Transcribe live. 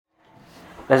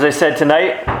As I said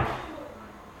tonight,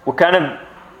 we're kind of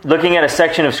looking at a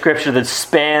section of Scripture that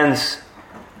spans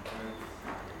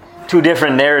two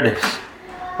different narratives.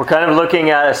 We're kind of looking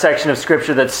at a section of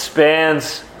Scripture that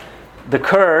spans the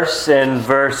curse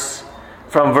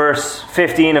from verse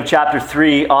 15 of chapter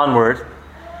 3 onward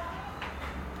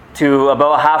to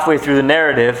about halfway through the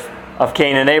narrative of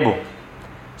Cain and Abel.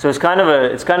 So it's kind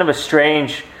of a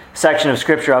strange section of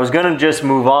Scripture. I was going to just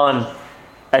move on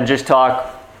and just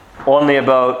talk only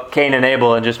about Cain and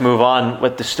Abel and just move on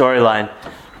with the storyline.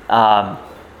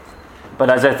 But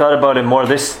as I thought about it more,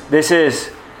 this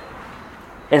is,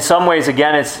 in some ways,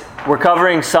 again, we're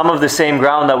covering some of the same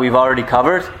ground that we've already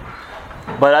covered.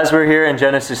 But as we're here in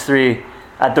Genesis 3,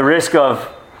 at the risk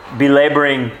of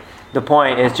belaboring the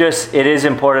point, it is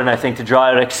important, I think, to draw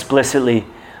out explicitly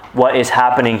what is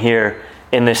happening here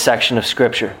in this section of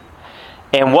Scripture.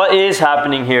 And what is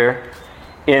happening here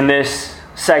in this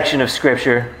section of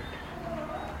Scripture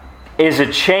is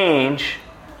a change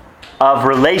of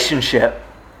relationship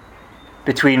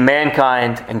between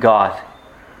mankind and God.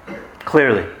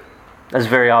 Clearly. That's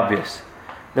very obvious.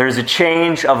 There is a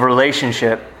change of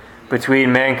relationship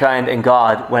between mankind and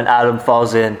God when Adam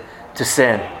falls into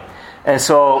sin. And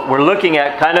so we're looking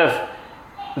at kind of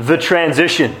the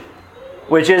transition,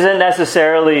 which isn't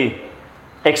necessarily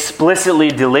explicitly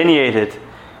delineated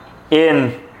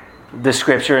in the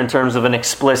Scripture in terms of an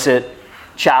explicit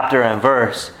chapter and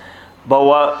verse. But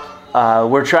what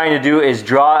we're trying to do is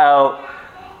draw out,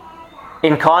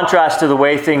 in contrast to the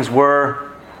way things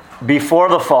were before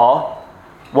the fall,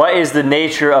 what is the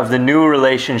nature of the new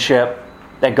relationship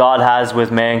that God has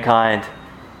with mankind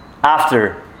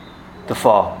after the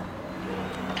fall.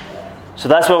 So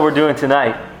that's what we're doing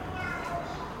tonight.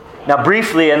 Now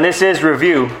briefly, and this is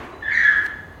review,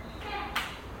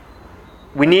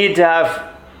 we need to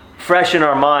have fresh in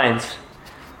our minds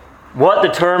what the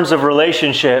terms of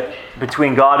relationship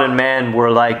between God and man were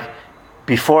like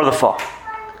before the fall.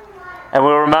 And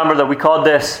we'll remember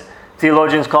that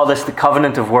theologians call this the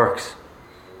covenant of works.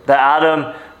 That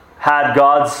Adam had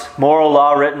God's moral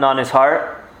law written on his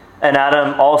heart, and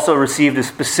Adam also received a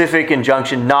specific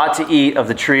injunction not to eat of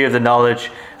the tree of the knowledge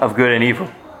of good and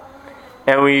evil.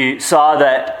 And we saw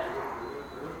that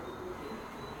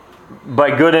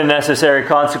by good and necessary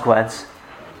consequence,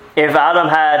 if Adam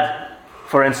had,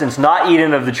 for instance, not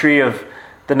eaten of the tree of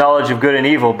the knowledge of good and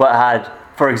evil, but had,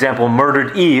 for example,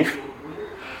 murdered Eve,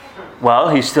 well,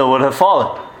 he still would have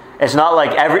fallen. It's not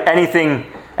like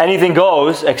anything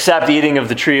goes except eating of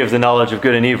the tree of the knowledge of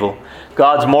good and evil.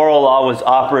 God's moral law was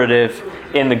operative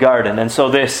in the garden. And so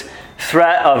this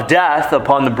threat of death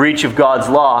upon the breach of God's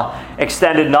law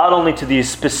extended not only to the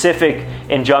specific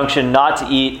injunction not to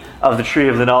eat of the tree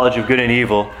of the knowledge of good and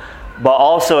evil, but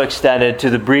also extended to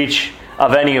the breach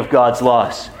of any of God's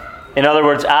laws. In other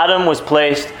words, Adam was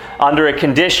placed under a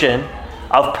condition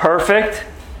of perfect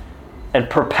and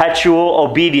perpetual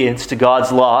obedience to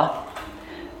God's law,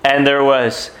 and there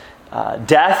was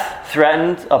death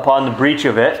threatened upon the breach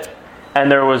of it,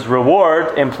 and there was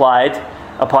reward implied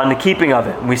upon the keeping of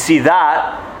it. And we see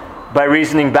that by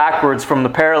reasoning backwards from the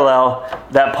parallel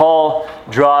that Paul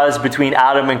draws between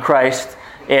Adam and Christ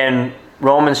in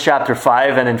Romans chapter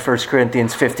 5 and in 1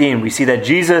 Corinthians 15. We see that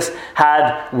Jesus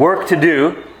had work to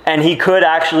do, and he could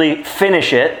actually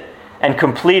finish it and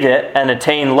complete it and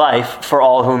attain life for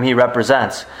all whom he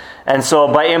represents. And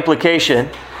so by implication,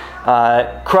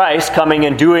 Christ coming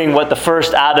and doing what the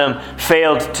first Adam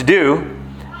failed to do,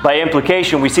 by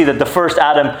implication we see that the first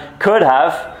Adam could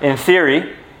have, in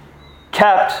theory,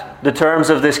 kept the terms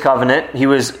of this covenant. He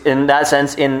was, in that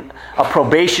sense, in a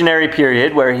probationary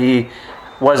period where he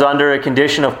was under a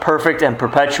condition of perfect and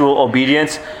perpetual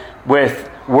obedience with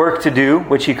work to do,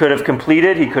 which he could have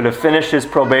completed. He could have finished his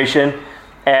probation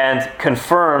and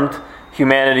confirmed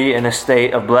humanity in a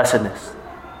state of blessedness.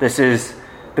 This is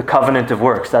the covenant of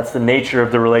works. That's the nature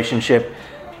of the relationship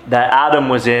that Adam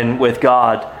was in with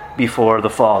God before the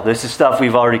fall. This is stuff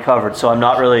we've already covered, so I'm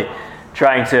not really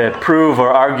trying to prove or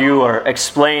argue or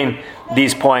explain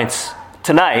these points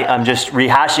tonight. I'm just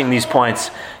rehashing these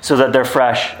points so that they're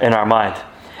fresh in our mind.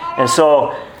 And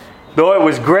so, though it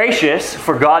was gracious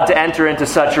for God to enter into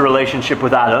such a relationship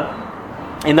with Adam,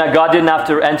 in that God didn't have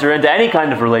to enter into any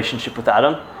kind of relationship with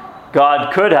Adam,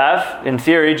 God could have, in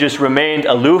theory, just remained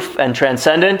aloof and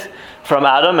transcendent from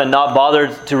Adam and not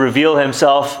bothered to reveal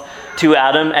himself to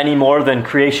Adam any more than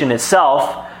creation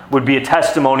itself would be a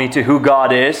testimony to who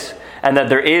God is and that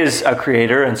there is a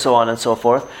creator and so on and so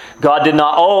forth. God did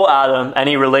not owe Adam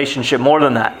any relationship more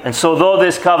than that. And so though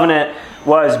this covenant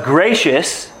was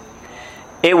gracious,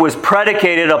 it was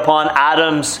predicated upon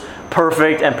Adam's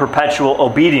perfect and perpetual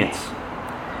obedience.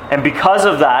 And because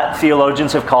of that,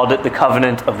 theologians have called it the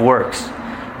covenant of works.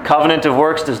 Covenant of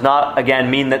works does not,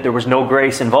 again, mean that there was no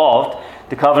grace involved.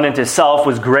 The covenant itself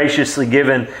was graciously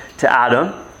given to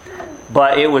Adam,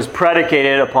 but it was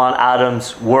predicated upon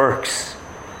Adam's works.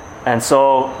 And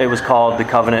so it was called the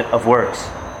covenant of works.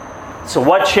 So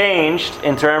what changed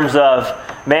in terms of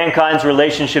mankind's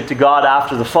relationship to God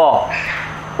after the fall?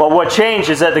 Well, what changed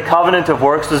is that the covenant of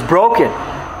works was broken.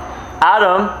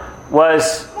 Adam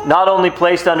was not only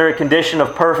placed under a condition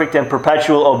of perfect and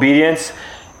perpetual obedience,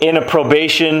 in a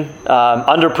probation,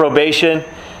 under probation,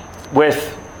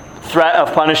 with threat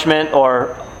of punishment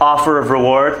or offer of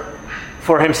reward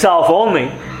for himself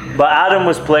only, but Adam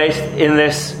was placed in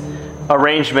this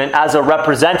arrangement as a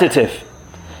representative.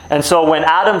 And so when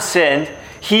Adam sinned,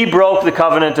 he broke the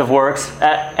covenant of works,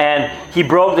 and he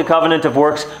broke the covenant of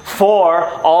works for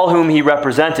all whom he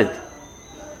represented,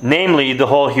 namely the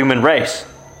whole human race.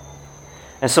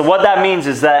 And so what that means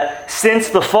is that since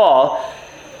the fall,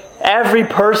 every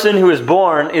person who is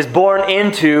born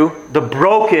into the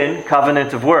broken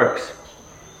covenant of works.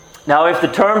 Now, if the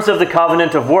terms of the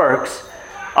covenant of works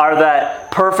are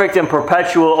that perfect and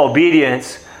perpetual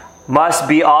obedience must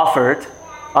be offered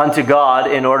unto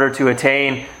God in order to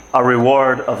attain a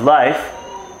reward of life,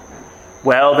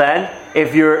 well then,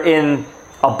 if you're in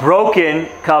a broken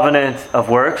covenant of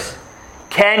works,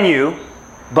 can you,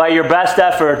 by your best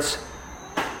efforts,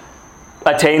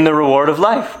 attain the reward of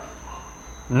life?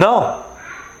 No,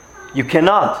 you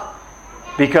cannot,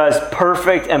 because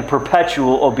perfect and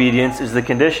perpetual obedience is the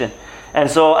condition.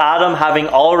 And so Adam, having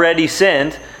already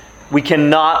sinned, we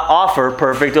cannot offer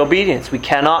perfect obedience. We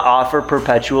cannot offer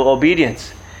perpetual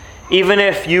obedience. Even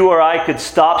if you or I could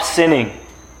stop sinning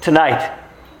tonight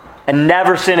and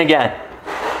never sin again,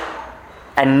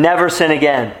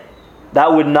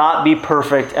 that would not be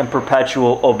perfect and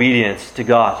perpetual obedience to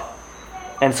God.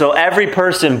 And so every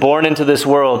person born into this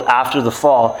world after the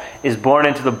fall is born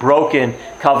into the broken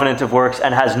covenant of works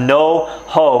and has no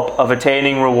hope of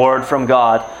attaining reward from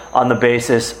God on the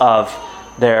basis of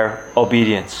their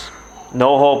obedience.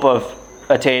 No hope of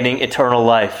attaining eternal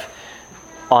life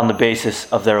on the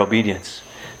basis of their obedience.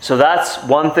 So that's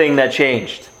one thing that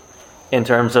changed in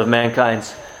terms of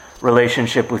mankind's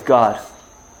relationship with God.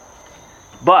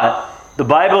 But the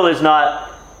Bible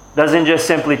doesn't just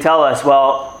simply tell us,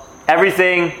 well,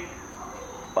 everything,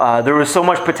 there was so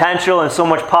much potential and so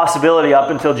much possibility up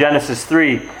until Genesis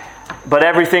 3. But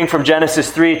everything from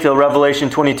Genesis 3 till Revelation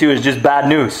 22 is just bad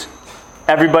news.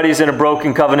 Everybody's in a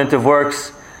broken covenant of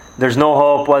works. There's no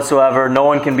hope whatsoever. No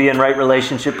one can be in right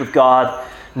relationship with God.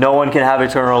 No one can have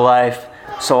eternal life,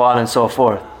 so on and so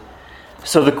forth.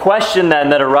 So the question then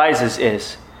that arises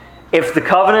is, if the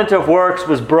covenant of works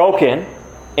was broken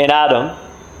in Adam,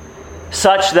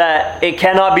 such that it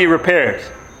cannot be repaired,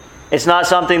 it's not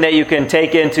something that you can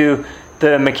take into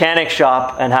the mechanic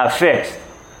shop and have fixed.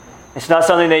 It's not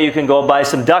something that you can go buy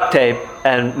some duct tape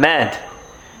and mend.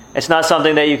 It's not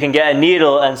something that you can get a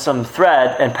needle and some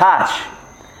thread and patch.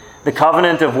 The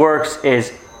covenant of works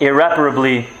is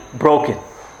irreparably broken.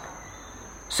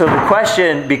 So the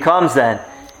question becomes then,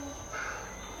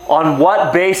 on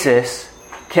what basis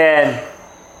can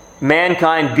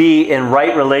mankind be in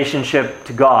right relationship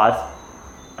to God?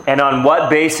 And on what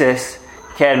basis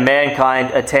can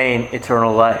mankind attain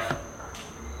eternal life,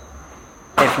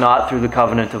 if not through the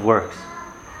covenant of works?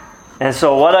 And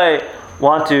so what I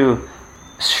want to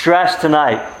stress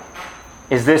tonight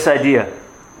is this idea.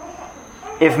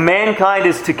 If mankind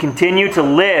is to continue to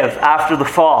live after the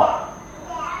fall,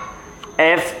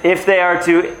 if they are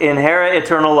to inherit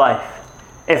eternal life,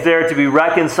 if they are to be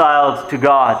reconciled to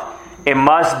God, it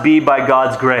must be by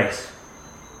God's grace.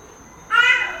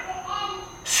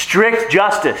 Strict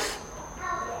justice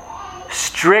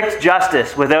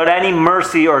without any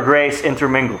mercy or grace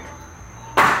intermingled.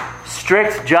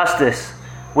 Strict justice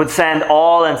would send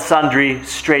all and sundry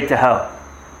straight to hell.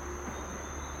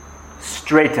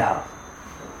 Straight to hell.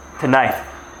 Tonight.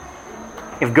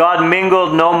 If God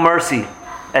mingled no mercy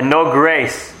and no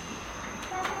grace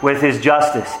with His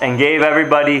justice and gave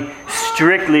everybody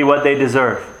strictly what they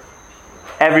deserve,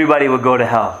 everybody would go to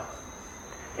hell.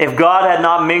 If God had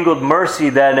not mingled mercy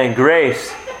then and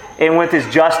grace in with His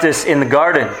justice in the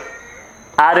garden,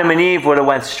 Adam and Eve would have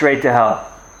went straight to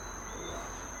hell.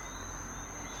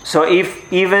 So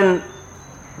if even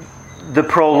the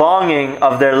prolonging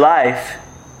of their life,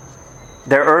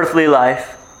 their earthly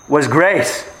life, was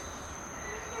grace,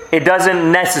 it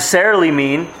doesn't necessarily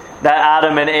mean that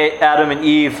Adam and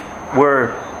Eve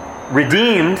were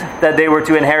redeemed, that they were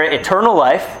to inherit eternal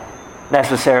life,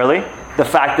 necessarily, the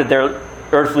fact that their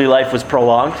earthly life was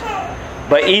prolonged.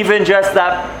 But even just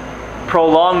that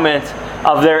prolongment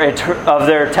of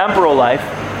their temporal life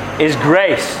is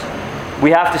grace.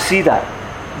 We have to see that.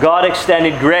 God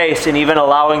extended grace in even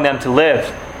allowing them to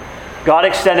live. God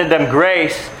extended them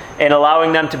grace in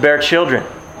allowing them to bear children.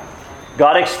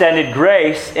 God extended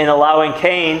grace in allowing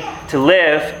Cain to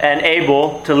live and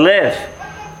Abel to live,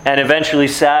 and eventually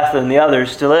Seth and the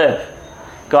others to live.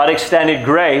 God extended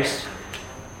grace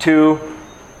to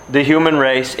the human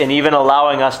race in even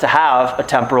allowing us to have a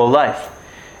temporal life.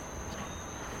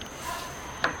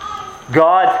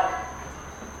 God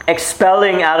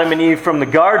expelling Adam and Eve from the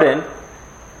garden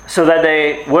so that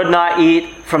they would not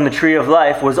eat from the tree of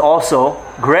life was also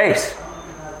grace.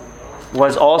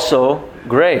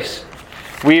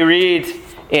 We read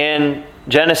in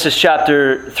Genesis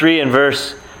chapter 3 and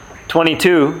verse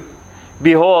 22,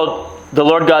 "Behold, the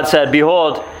Lord God said,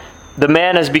 Behold, the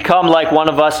man has become like one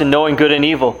of us in knowing good and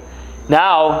evil.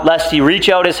 Now, lest he reach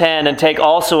out his hand and take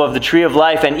also of the tree of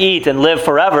life and eat and live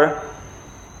forever.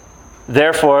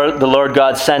 Therefore, the Lord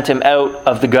God sent him out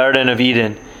of the Garden of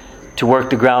Eden to work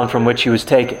the ground from which he was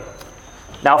taken."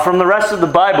 Now, from the rest of the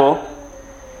Bible,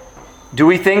 do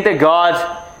we think that God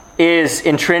is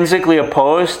intrinsically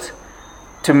opposed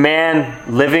to man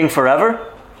living forever?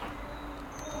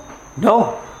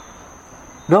 No.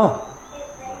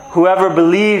 Whoever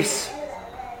believes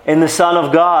in the Son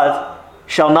of God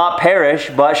shall not perish,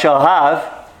 but shall have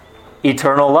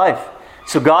eternal life.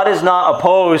 So God is not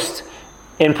opposed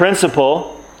in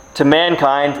principle to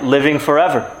mankind living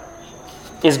forever.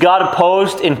 Is God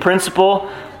opposed in principle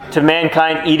to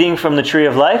mankind eating from the tree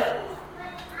of life?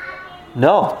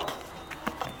 No.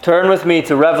 Turn with me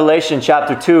to Revelation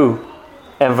chapter 2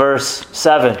 and verse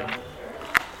 7.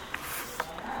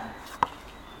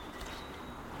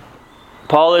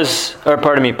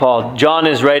 John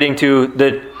is writing to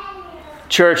the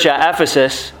church at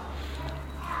Ephesus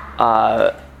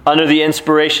under the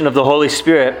inspiration of the Holy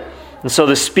Spirit. And so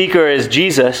the speaker is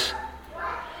Jesus.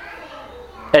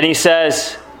 And he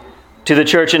says to the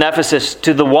church in Ephesus,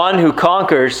 "To the one who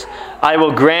conquers, I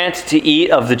will grant to eat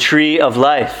of the tree of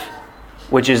life,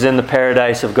 which is in the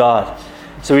paradise of God."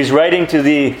 So he's writing to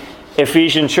the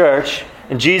Ephesian church,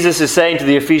 and Jesus is saying to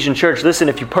the Ephesian church, listen,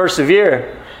 if you persevere,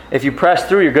 if you press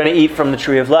through, you're going to eat from the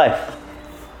tree of life.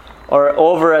 Or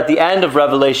over at the end of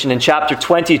Revelation in chapter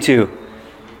 22,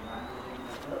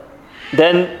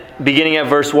 then beginning at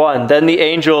verse 1, "Then the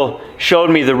angel showed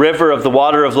me the river of the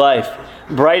water of life,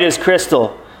 bright as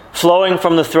crystal, flowing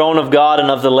from the throne of God and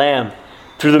of the Lamb,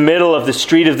 through the middle of the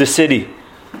street of the city.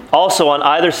 Also on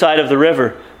either side of the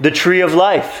river, the tree of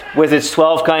life, with its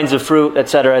 12 kinds of fruit,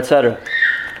 etc., etc."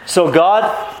 So God,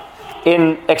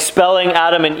 in expelling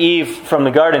Adam and Eve from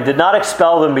the garden, did not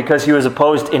expel them because he was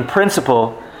opposed in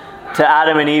principle to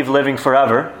Adam and Eve living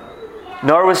forever,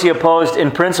 nor was he opposed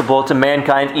in principle to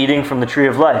mankind eating from the tree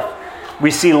of life.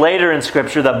 We see later in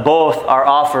Scripture that both are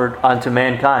offered unto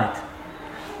mankind.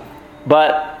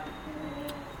 But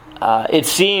it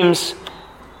seems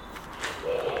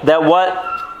that what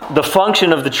the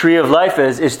function of the tree of life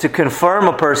is to confirm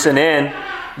a person in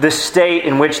the state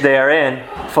in which they are in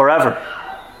forever.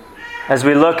 As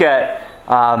we look at,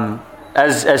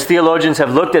 as theologians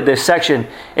have looked at this section,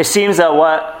 it seems that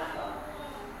what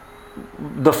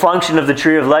the function of the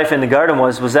tree of life in the garden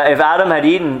was that if Adam had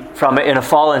eaten from it in a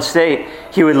fallen state,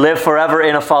 he would live forever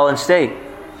in a fallen state.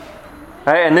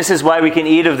 Right? And this is why we can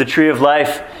eat of the tree of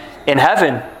life in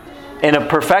heaven in a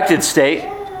perfected state,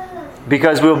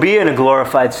 because we'll be in a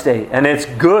glorified state. And it's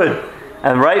good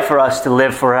and right for us to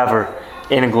live forever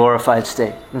in a glorified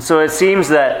state. And so it seems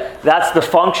that that's the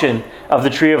function of the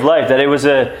tree of life, that it was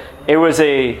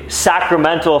a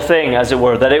sacramental thing, as it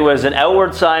were, that it was an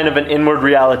outward sign of an inward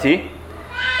reality,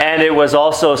 and it was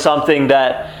also something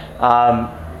that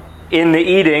in the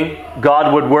eating,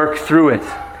 God would work through it,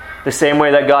 the same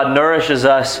way that God nourishes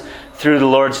us through the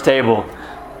Lord's table.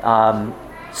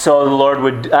 So the Lord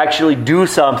would actually do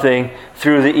something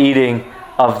through the eating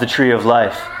of the tree of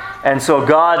life. And so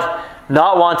God,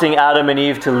 not wanting Adam and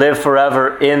Eve to live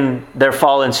forever in their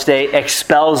fallen state,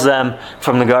 expels them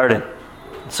from the garden.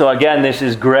 So again, this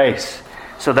is grace,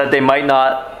 so that they might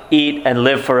not eat and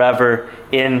live forever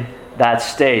in that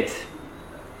state.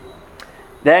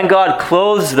 Then God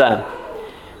clothes them.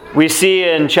 We see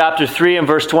in chapter 3 and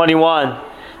verse 21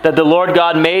 that the Lord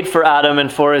God made for Adam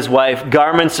and for his wife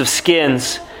garments of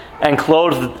skins and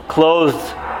clothed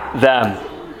them.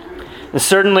 And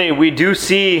certainly we do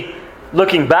see,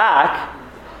 looking back,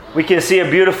 we can see a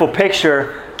beautiful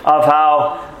picture of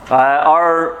how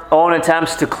our own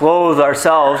attempts to clothe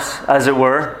ourselves, as it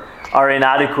were, are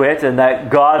inadequate, and that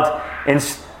God,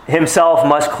 himself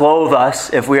must clothe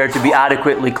us if we are to be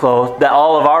adequately clothed, that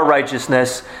all of our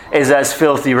righteousness is as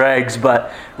filthy rags,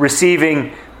 but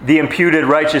receiving the imputed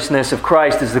righteousness of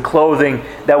Christ is the clothing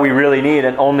that we really need,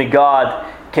 and only God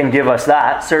can give us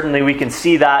that. Certainly we can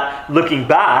see that looking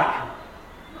back,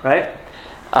 right?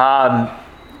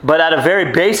 But at a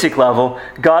very basic level,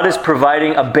 God is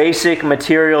providing a basic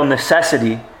material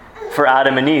necessity for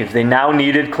Adam and Eve. They now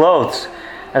needed clothes.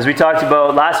 As we talked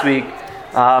about last week,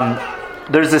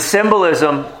 there's a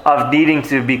symbolism of needing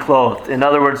to be clothed. In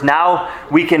other words, now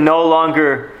we can no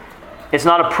longer, it's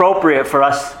not appropriate for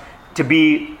us to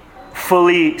be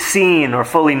fully seen or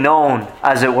fully known,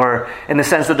 as it were, in the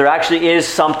sense that there actually is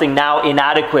something now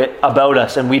inadequate about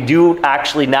us, and we do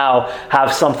actually now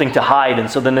have something to hide. And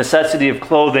so the necessity of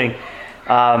clothing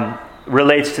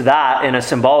relates to that in a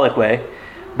symbolic way.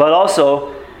 But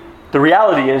also, the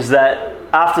reality is that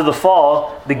after the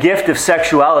fall, the gift of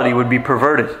sexuality would be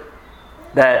perverted.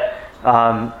 That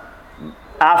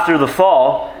after the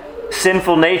fall,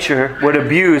 sinful nature would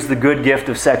abuse the good gift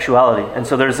of sexuality. And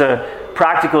so there's a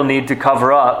practical need to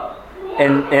cover up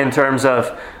in terms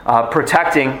of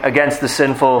protecting against the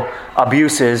sinful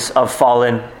abuses of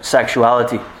fallen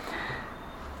sexuality.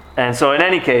 And so in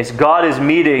any case, God is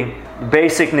meeting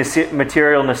basic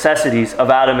material necessities of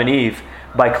Adam and Eve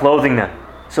by clothing them.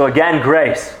 So again,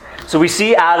 grace. So we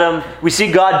see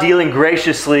God dealing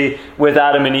graciously with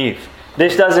Adam and Eve.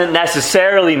 This doesn't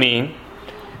necessarily mean,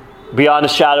 beyond a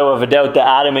shadow of a doubt, that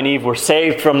Adam and Eve were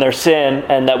saved from their sin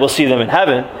and that we'll see them in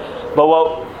heaven. But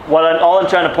all I'm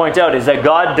trying to point out is that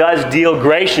God does deal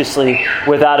graciously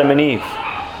with Adam and Eve.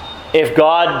 If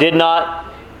God did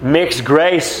not mix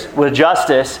grace with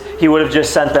justice, He would have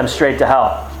just sent them straight to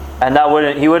hell. And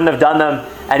He wouldn't have done them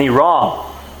any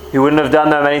wrong. He wouldn't have done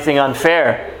them anything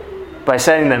unfair by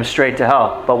sending them straight to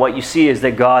hell. But what you see is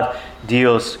that God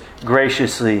deals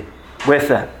graciously with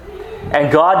them.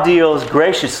 And God deals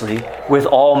graciously with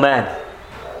all men.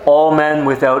 All men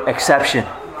without exception.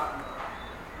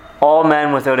 All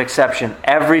men without exception.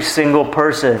 Every single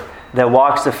person that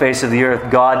walks the face of the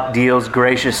earth, God deals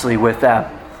graciously with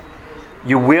them.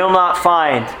 You will not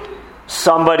find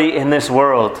somebody in this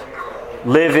world,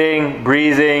 living,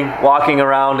 breathing, walking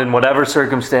around in whatever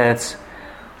circumstance,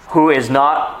 who is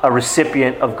not a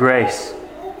recipient of grace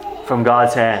from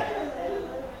God's hand.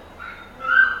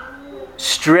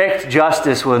 Strict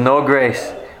justice with no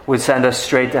grace would send us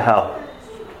straight to hell.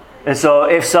 And so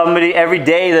every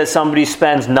day that somebody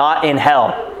spends not in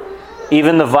hell,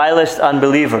 even the vilest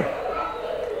unbeliever,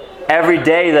 every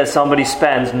day that somebody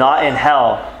spends not in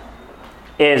hell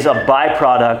is a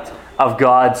byproduct of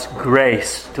God's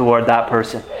grace toward that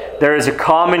person. There is a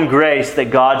common grace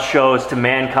that God shows to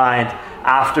mankind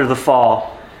after the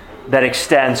fall that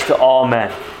extends to all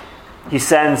men. He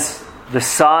sends the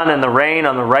sun and the rain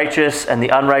on the righteous and the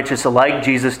unrighteous alike.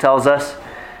 Jesus tells us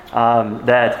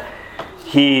that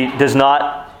He does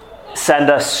not send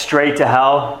us straight to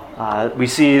hell. We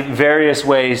see various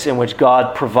ways in which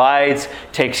God provides,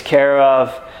 takes care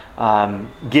of,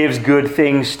 gives good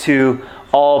things to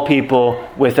all people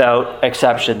without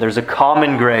exception. There's a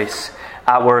common grace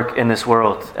at work in this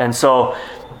world. And so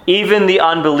even the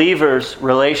unbeliever's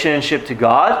relationship to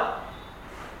God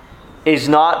is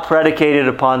not predicated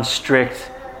upon strict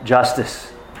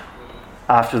justice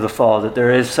after the fall, that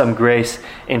there is some grace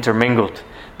intermingled.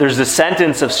 There's a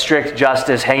sentence of strict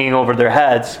justice hanging over their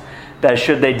heads that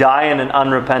should they die in an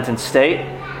unrepentant state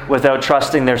without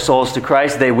trusting their souls to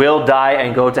Christ, they will die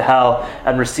and go to hell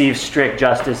and receive strict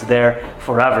justice there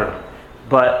forever.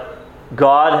 But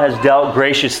God has dealt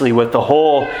graciously with the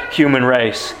whole human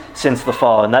race since the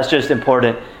fall, and that's just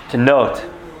important to note.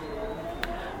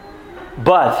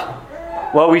 But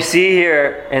what we see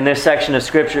here in this section of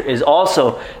Scripture is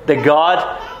also that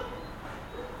God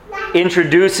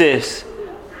introduces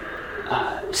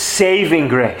saving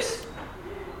grace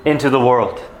into the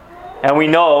world. And we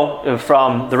know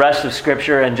from the rest of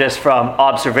Scripture and just from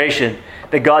observation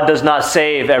that God does not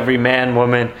save every man,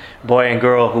 woman, boy, and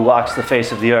girl who walks the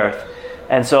face of the earth.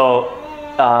 And so,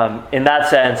 in that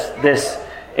sense, this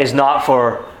is not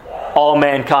for all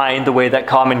mankind the way that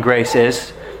common grace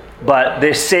is, but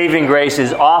this saving grace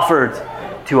is offered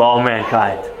to all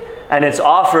mankind. And it's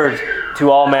offered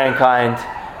to all mankind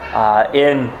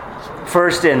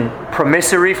first in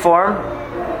promissory form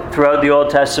throughout the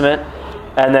Old Testament,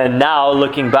 and then now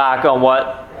looking back on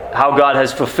how God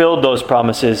has fulfilled those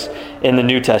promises in the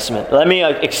New Testament. Let me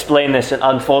explain this and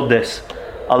unfold this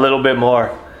a little bit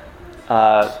more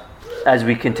as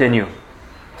we continue.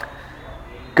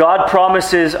 God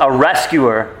promises a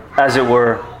rescuer, as it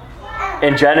were,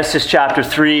 in Genesis chapter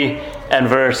 3 and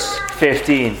verse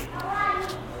 15.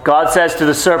 God says to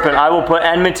the serpent, I will put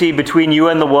enmity between you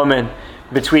and the woman,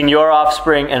 between your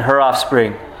offspring and her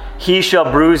offspring. He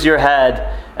shall bruise your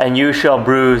head, and you shall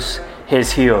bruise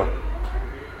his heel.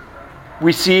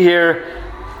 We see here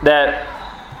that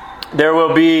there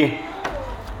will be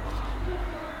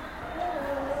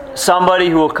somebody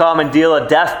who will come and deal a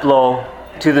death blow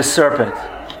to the serpent.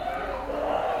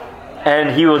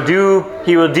 And he will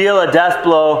deal a death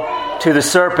blow to the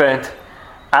serpent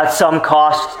at some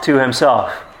cost to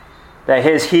himself. That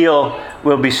his heel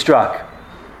will be struck.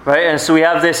 Right? And so we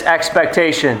have this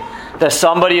expectation that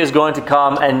somebody is going to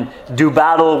come and do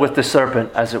battle with the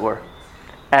serpent, as it were.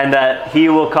 And that he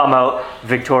will come out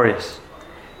victorious.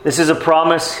 This is a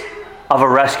promise of a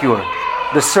rescuer.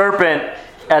 The serpent,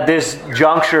 at this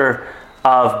juncture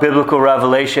of biblical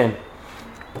revelation,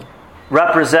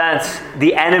 represents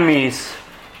the enemies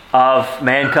of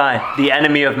mankind. The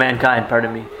enemy of mankind,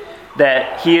 pardon me.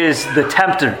 That he is the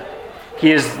tempter.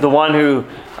 He is the one who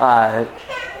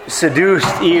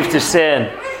seduced Eve to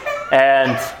sin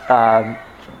and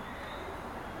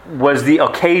was the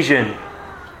occasion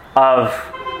of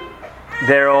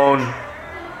their own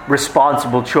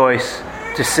responsible choice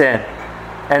to sin.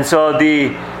 And so the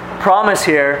promise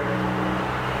here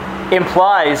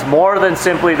implies more than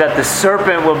simply that the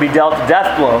serpent will be dealt a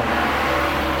death blow.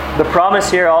 The promise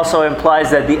here also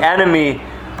implies that the enemy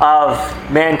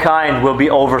of mankind will be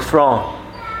overthrown.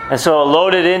 And so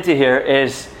loaded into here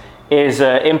is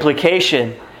an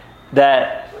implication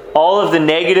that all of the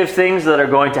negative things that are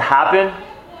going to happen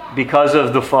because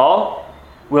of the fall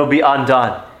will be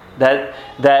undone.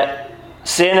 That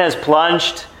sin has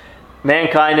plunged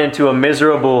mankind into a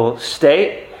miserable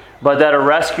state, but that a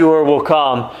rescuer will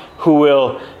come who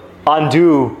will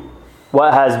undo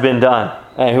what has been done,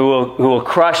 and who will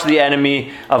crush the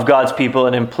enemy of God's people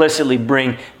and implicitly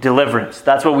bring deliverance.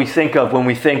 That's what we think of when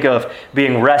we think of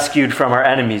being rescued from our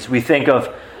enemies. We think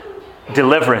of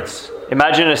deliverance.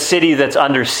 Imagine a city that's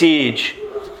under siege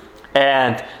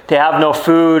and they have no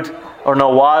food or no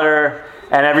water,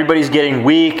 and everybody's getting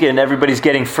weak and everybody's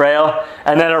getting frail,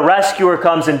 and then a rescuer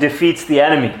comes and defeats the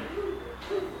enemy.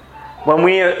 When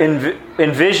we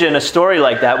envision a story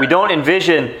like that, we don't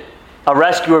envision a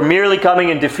rescuer merely coming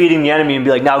and defeating the enemy and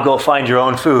be like, now go find your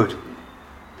own food.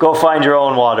 Go find your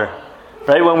own water.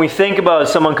 Right? When we think about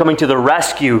someone coming to the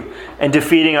rescue and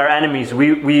defeating our enemies,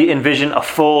 we envision a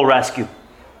full rescue.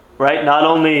 Right? Not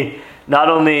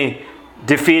only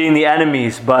defeating the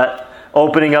enemies, but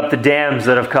opening up the dams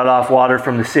that have cut off water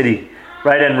from the city.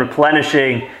 Right? And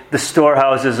replenishing the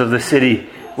storehouses of the city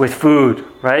with food.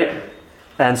 Right?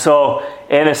 And so,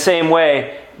 in the same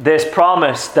way, this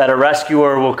promise that a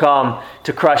rescuer will come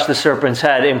to crush the serpent's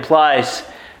head implies,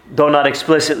 though not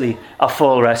explicitly, a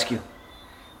full rescue.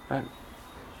 Right?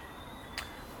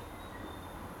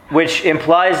 Which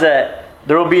implies that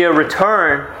there will be a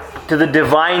return to the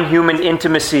divine human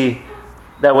intimacy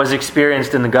that was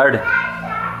experienced in the garden.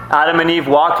 Adam and Eve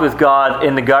walked with God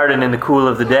in the garden in the cool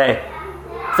of the day.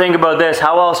 Think about this.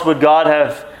 How else would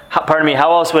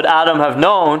Adam have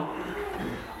known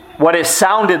what it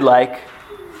sounded like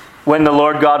when the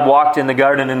Lord God walked in the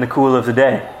garden in the cool of the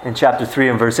day, in chapter 3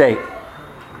 and verse 8.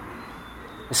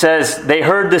 It says, they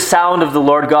heard the sound of the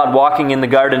Lord God walking in the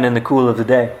garden in the cool of the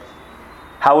day.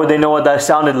 How would they know what that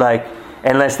sounded like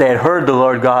unless they had heard the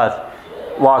Lord God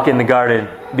walk in the garden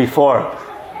before,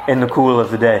 in the cool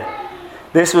of the day?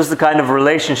 This was the kind of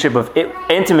relationship of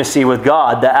intimacy with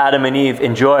God that Adam and Eve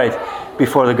enjoyed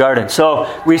before the garden. So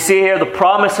we see here the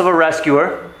promise of a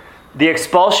rescuer, the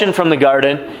expulsion from the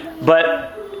garden, but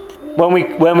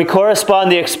when we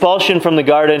correspond the expulsion from the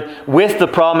garden with the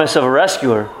promise of a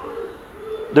rescuer,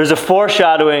 there's a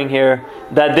foreshadowing here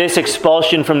that this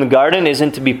expulsion from the garden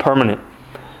isn't to be permanent.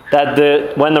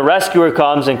 That when the rescuer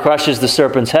comes and crushes the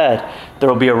serpent's head, there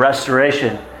will be a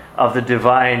restoration of the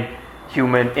divine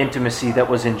human intimacy that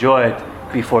was enjoyed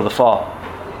before the fall.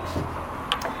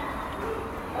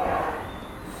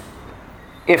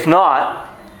 If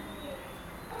not,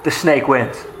 the snake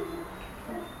wins.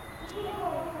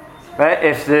 Right?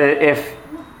 If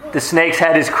the snake's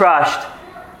head is crushed,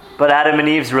 but Adam and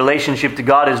Eve's relationship to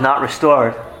God is not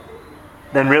restored,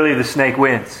 then really the snake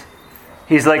wins.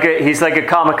 He's like a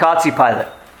kamikaze pilot.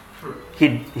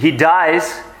 He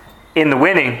dies in the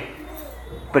winning,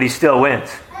 but he still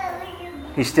wins.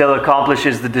 He still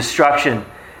accomplishes the destruction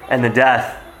and the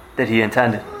death that he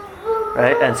intended.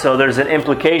 Right? And so there's an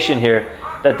implication here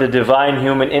that the divine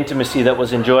human intimacy that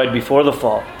was enjoyed before the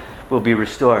fall will be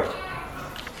restored.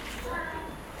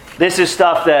 This is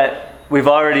stuff that we've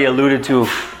already alluded to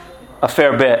a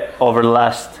fair bit over the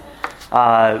last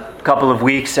couple of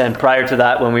weeks, and prior to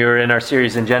that when we were in our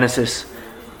series in Genesis.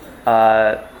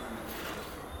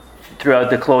 throughout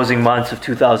the closing months of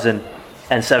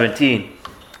 2017.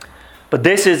 But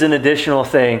this is an additional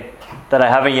thing that I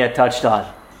haven't yet touched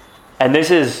on. And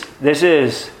this is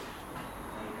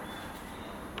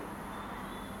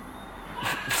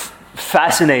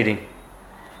fascinating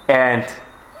and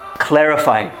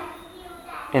clarifying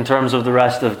in terms of the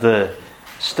rest of the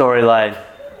storyline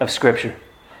of Scripture.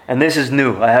 And this is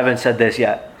new. I haven't said this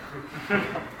yet.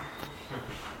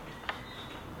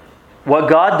 What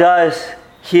God does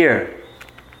here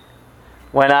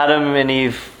when Adam and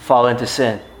Eve fall into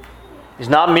sin is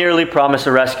not merely promise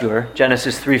a rescuer,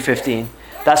 Genesis 3:15.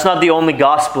 That's not the only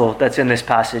gospel that's in this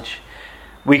passage.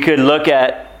 We could look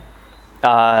at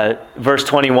verse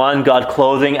 21, God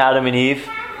clothing Adam and Eve,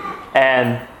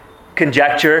 and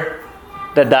conjecture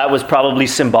that was probably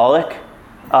symbolic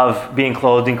of being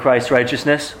clothed in Christ's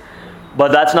righteousness.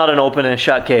 But that's not an open and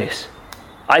shut case.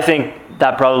 I think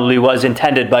that probably was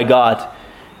intended by God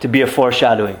to be a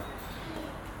foreshadowing.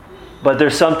 But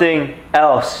there's something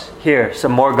else here,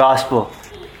 some more gospel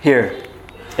here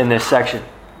in this section.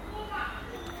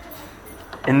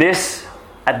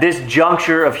 At this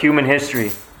juncture of human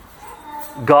history,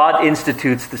 God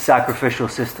institutes the sacrificial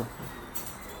system.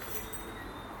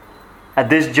 At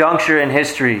this juncture in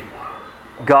history,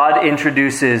 God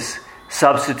introduces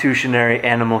substitutionary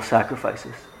animal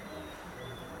sacrifices.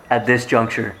 At this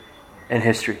juncture in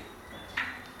history.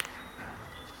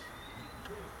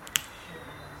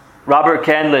 Robert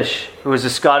Candlish, who was a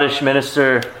Scottish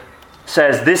minister,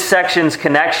 says this section's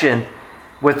connection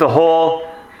with the whole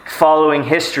following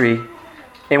history,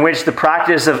 in which the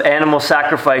practice of animal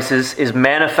sacrifices is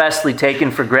manifestly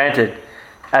taken for granted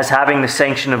as having the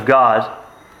sanction of God,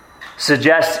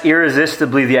 suggests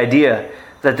irresistibly the idea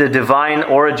that the divine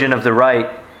origin of the rite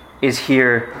is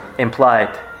here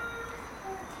implied.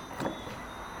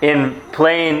 In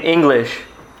plain English,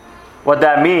 what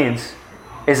that means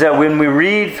is that when we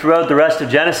read throughout the rest of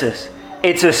Genesis,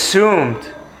 it's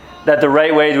assumed that the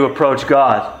right way to approach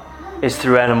God is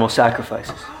through animal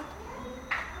sacrifices.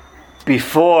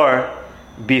 Before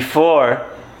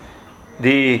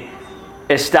the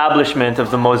establishment of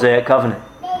the Mosaic covenant.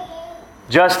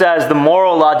 Just as the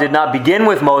moral law did not begin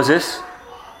with Moses,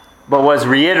 but was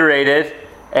reiterated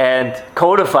and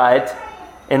codified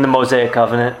in the Mosaic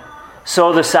covenant,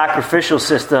 so the sacrificial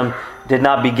system did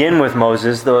not begin with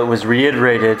Moses, though it was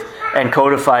reiterated and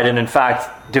codified and in fact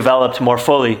developed more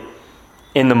fully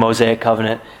in the Mosaic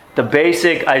covenant. The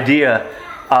basic idea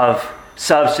of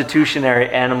substitutionary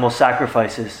animal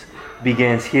sacrifices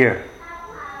begins here,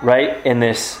 right in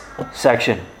this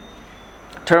section.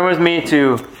 Turn with me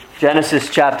to Genesis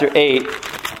chapter 8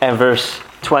 and verse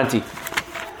 20.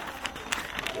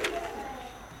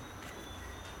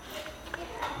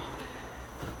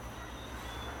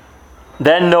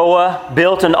 Then Noah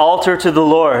built an altar to the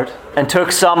Lord and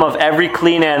took some of every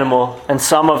clean animal and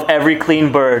some of every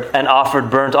clean bird and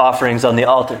offered burnt offerings on the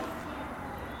altar.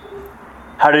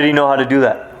 How did he know how to do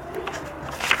that?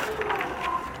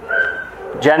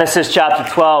 Genesis chapter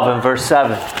 12 and verse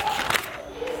 7.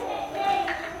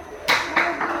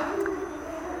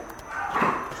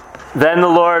 Then the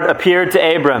Lord appeared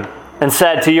to Abram and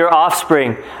said, "To your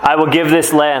offspring I will give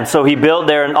this land." So he built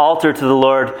there an altar to the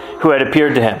Lord who had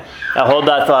appeared to him. Now hold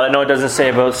that thought. I know it doesn't say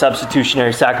about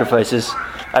substitutionary sacrifices.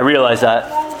 I realize that.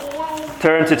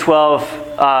 Turn to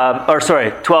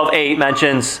 12:8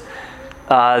 mentions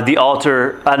the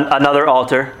altar, another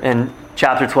altar in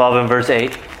chapter 12 and verse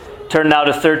 8. Turn now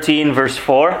to 13 verse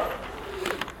 4.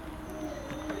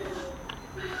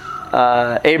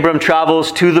 Abram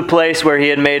travels to the place where he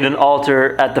had made an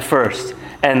altar at the first.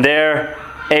 And there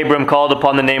Abram called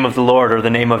upon the name of the Lord, or the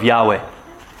name of Yahweh.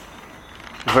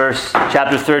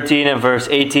 Chapter 13 and verse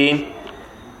 18.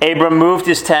 Abram moved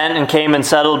his tent and came and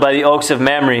settled by the oaks of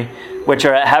Mamre, which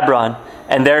are at Hebron,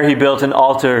 and there he built an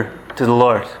altar to the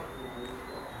Lord.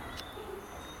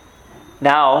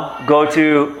 Now, go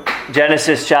to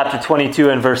Genesis chapter 22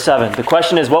 and verse 7. The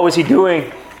question is, what was he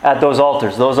doing at those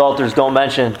altars? Those altars don't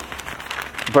mention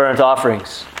burnt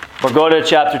offerings. But go to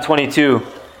chapter 22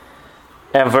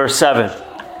 and verse 7.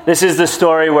 This is the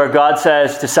story where God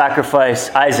says to sacrifice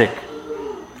Isaac.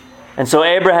 And so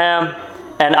Abraham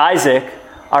and Isaac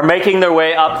are making their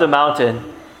way up the mountain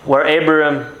where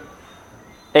Abraham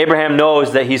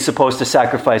knows that he's supposed to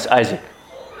sacrifice Isaac.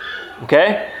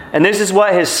 Okay? And this is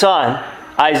what his son,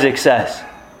 Isaac, says.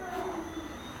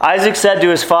 Isaac said to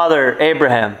his father,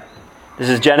 Abraham, this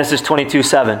is Genesis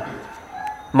 22:7,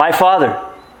 "My father."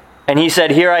 And he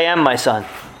said, "Here I am, my son."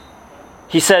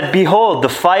 He said, "Behold, the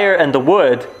fire and the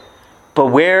wood, but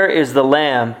where is the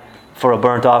lamb for a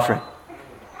burnt offering?"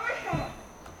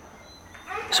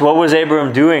 So what was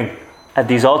Abraham doing at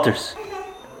these altars?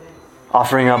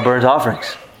 offering up burnt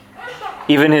offerings.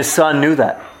 Even his son knew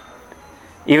that.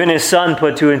 Even his son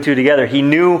put two and two together. He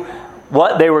knew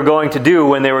what they were going to do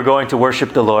when they were going to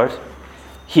worship the Lord.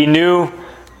 He knew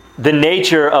the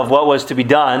nature of what was to be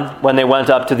done when they went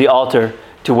up to the altar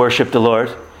to worship the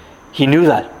Lord. He knew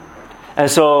that. And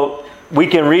so we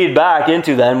can read back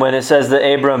into then when it says that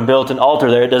Abram built an altar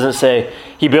there. It doesn't say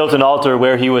he built an altar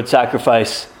where he would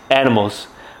sacrifice animals.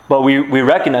 But we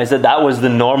recognize that that was the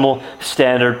normal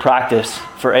standard practice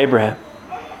for Abraham.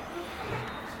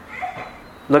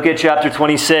 Look at chapter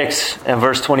 26 and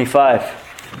verse 25.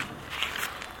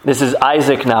 This is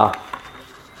Isaac now.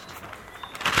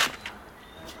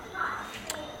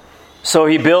 So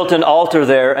he built an altar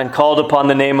there and called upon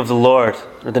the name of the Lord,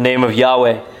 or the name of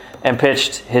Yahweh, and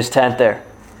pitched his tent there.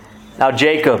 Now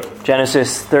Jacob,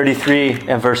 Genesis 33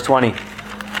 and verse 20.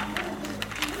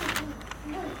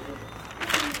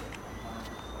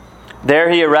 There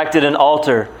he erected an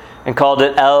altar and called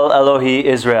it El Elohi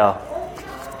Israel.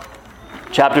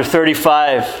 Chapter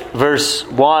 35, verse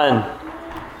 1,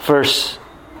 verse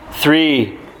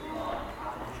 3,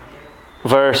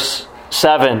 verse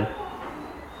 7.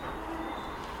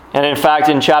 And in fact,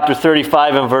 in chapter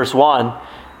 35 and verse 1,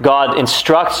 God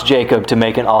instructs Jacob to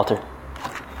make an altar.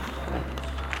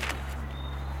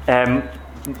 And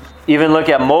even look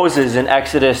at Moses in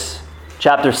Exodus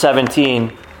chapter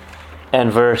 17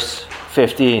 and verse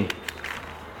 15.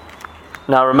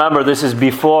 Now remember, this is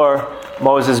before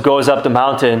Moses goes up the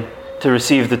mountain to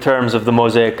receive the terms of the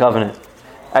Mosaic covenant.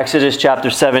 Exodus chapter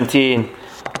 17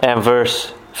 and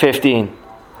verse 15.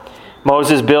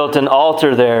 Moses built an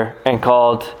altar there and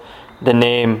called the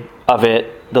name of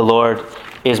it, the Lord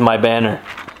is my banner.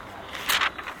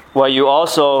 What you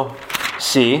also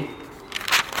see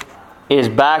is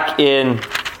back in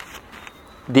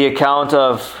the account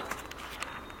of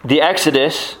the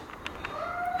Exodus.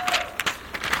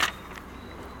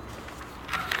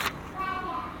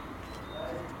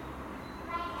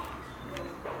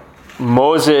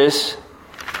 Moses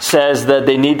says that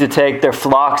they need to take their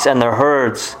flocks and their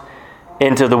herds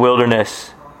into the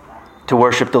wilderness to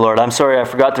worship the Lord. I'm sorry, I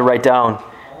forgot to write down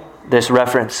this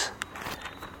reference.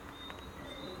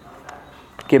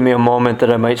 Give me a moment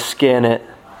that I might scan it.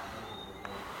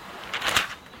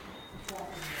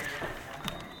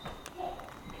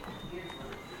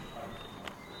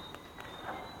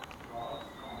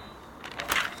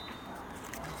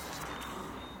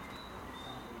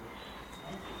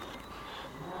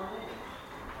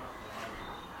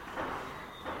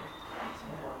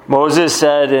 Moses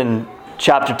said in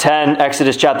chapter 10,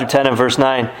 Exodus chapter 10 and verse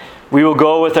 9, we will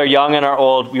go with our young and our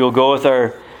old, we will go with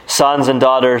our sons and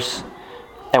daughters,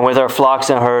 and with our flocks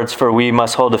and herds, for we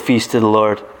must hold a feast to the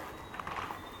Lord.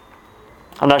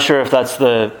 I'm not sure if that's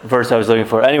the verse I was looking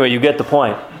for. Anyway, you get the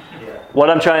point. What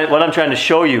I'm trying to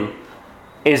show you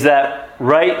is that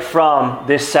right from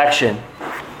this section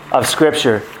of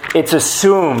Scripture, it's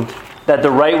assumed that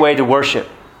the right way to worship,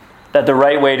 that the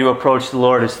right way to approach the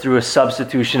Lord is through a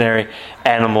substitutionary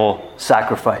animal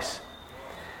sacrifice.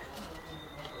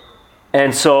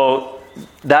 And so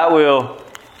that will,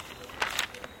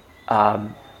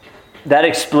 that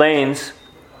explains,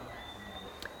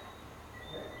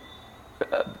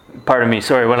 pardon me,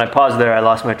 sorry, when I paused there, I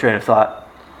lost my train of thought.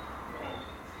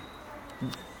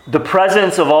 The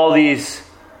presence of all these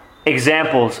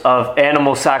examples of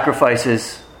animal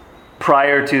sacrifices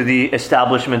prior to the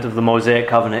establishment of the Mosaic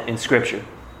covenant in Scripture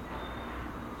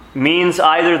means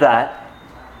either that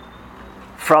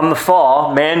from the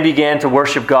fall, man began to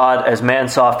worship God as man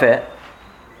saw fit,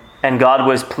 and God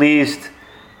was pleased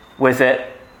with it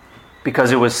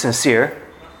because it was sincere.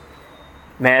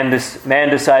 Man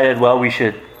decided, well, we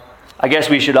should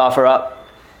offer up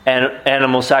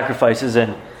animal sacrifices,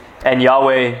 and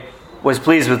Yahweh was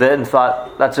pleased with it and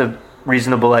thought that's a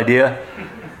reasonable idea.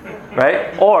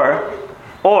 Right?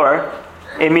 Or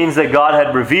it means that God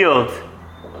had revealed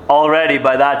already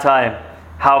by that time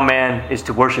how man is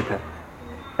to worship him.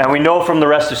 And we know from the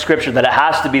rest of Scripture that it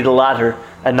has to be the latter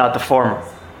and not the former.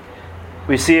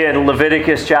 We see in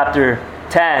Leviticus chapter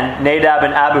 10, Nadab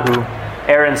and Abihu,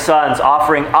 Aaron's sons,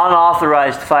 offering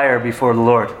unauthorized fire before the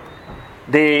Lord.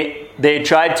 They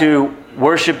tried to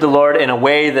worship the Lord in a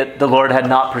way that the Lord had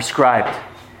not prescribed.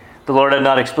 The Lord had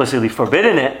not explicitly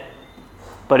forbidden it,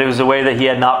 but it was a way that he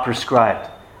had not prescribed.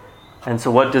 And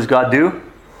so what does God do?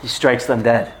 He strikes them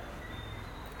dead.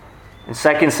 In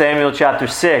 2 Samuel chapter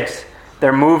 6,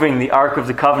 they're moving the Ark of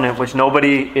the Covenant, which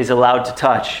nobody is allowed to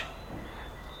touch.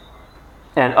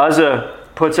 And Uzzah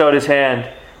puts out his hand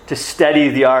to steady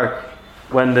the Ark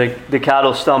when the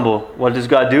cattle stumble. What does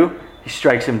God do? He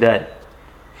strikes him dead.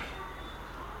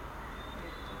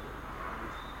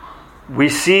 we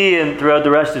see throughout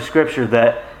the rest of Scripture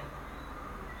that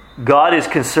God is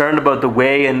concerned about the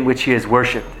way in which He is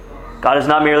worshipped. God is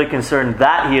not merely concerned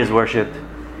that He is worshipped.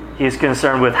 He is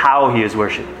concerned with how He is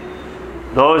worshipped.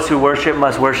 Those who worship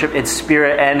must worship in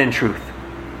spirit and in truth.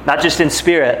 Not just in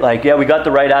spirit, like, yeah, we got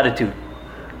the right attitude,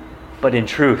 but in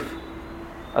truth,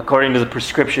 according to the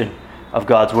prescription of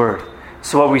God's Word.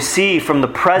 So what we see from the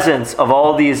presence of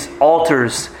all these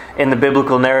altars in the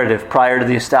biblical narrative prior to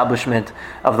the establishment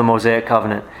of the Mosaic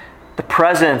covenant, the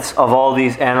presence of all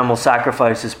these animal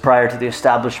sacrifices prior to the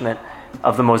establishment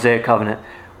of the Mosaic covenant,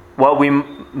 what we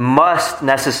must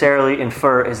necessarily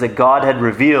infer is that God had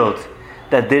revealed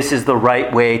that this is the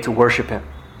right way to worship Him.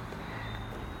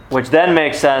 Which then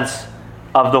makes sense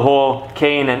of the whole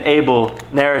Cain and Abel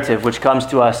narrative, which comes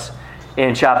to us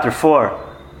in chapter 4.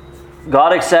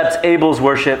 God accepts Abel's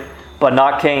worship, but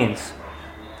not Cain's.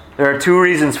 There are two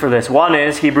reasons for this. One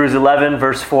is, Hebrews 11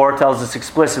 verse 4 tells us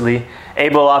explicitly,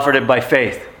 Abel offered it by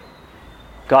faith.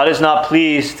 God is not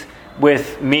pleased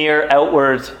with mere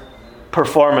outward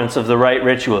performance of the right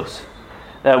rituals.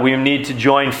 That we need to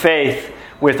join faith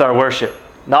with our worship.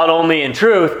 Not only in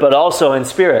truth, but also in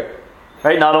spirit.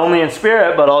 Right? Not only in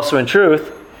spirit, but also in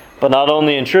truth. But not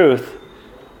only in truth,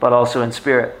 but also in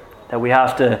spirit. That we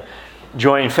have to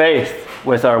join faith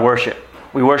with our worship.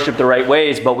 We worship the right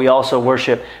ways, but we also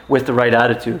worship with the right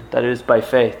attitude. That is by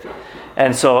faith.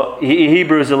 And so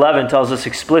Hebrews 11 tells us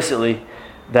explicitly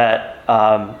that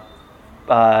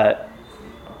that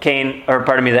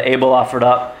Abel offered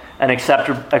up an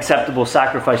acceptable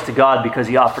sacrifice to God because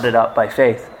he offered it up by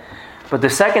faith. But the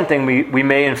second thing we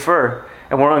may infer,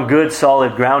 and we're on good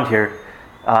solid ground here,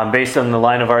 based on the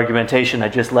line of argumentation I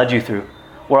just led you through,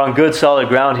 we're on good solid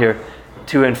ground here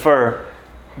to infer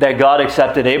that God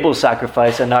accepted Abel's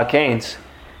sacrifice and not Cain's,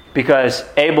 because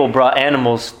Abel brought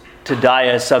animals to die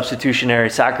as substitutionary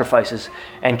sacrifices,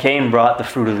 and Cain brought the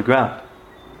fruit of the ground.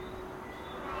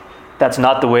 That's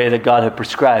not the way that God had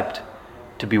prescribed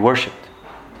to be worshipped.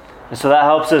 And so that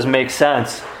helps us make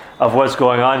sense of what's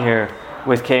going on here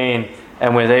with Cain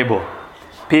and with Abel.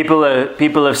 People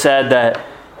have said that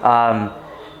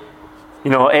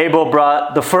Abel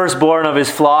brought the firstborn of his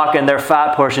flock and their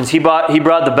fat portions. He brought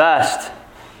the best.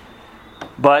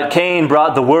 But Cain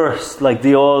brought the worst, like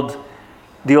the old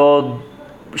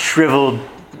shriveled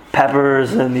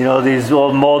peppers and these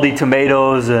old moldy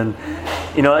tomatoes, and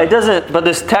it doesn't. But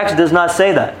this text does not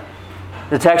say that.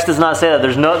 The text does not say that.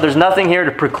 There's nothing here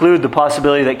to preclude the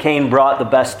possibility that Cain brought the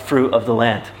best fruit of the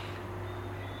land.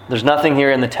 There's nothing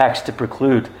here in the text to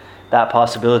preclude that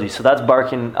possibility. So that's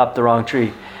barking up the wrong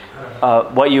tree.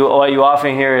 What you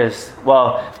often hear is,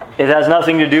 well, it has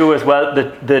nothing to do with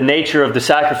the nature of the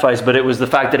sacrifice, but it was the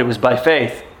fact that it was by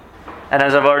faith. And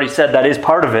as I've already said, that is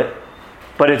part of it.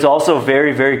 But it's also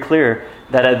very, very clear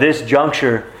that at this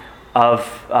juncture of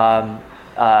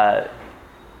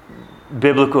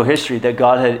biblical history, that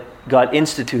God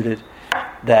instituted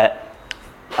that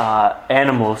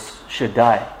animals should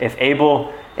die. If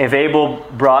Abel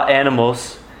brought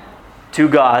animals to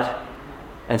God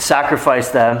and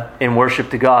sacrificed them in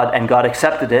worship to God, and God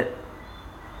accepted it,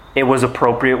 it was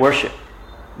appropriate worship,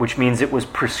 which means it was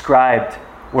prescribed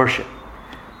worship.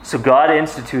 So God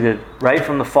instituted, right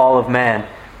from the fall of man,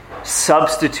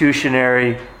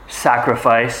 substitutionary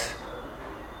sacrifice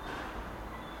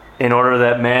in order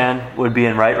that man would be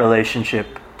in right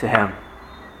relationship to Him.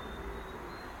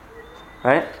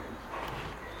 Right?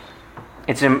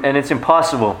 It's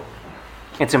impossible.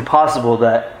 It's impossible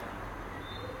that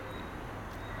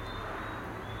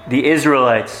the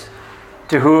Israelites,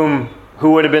 who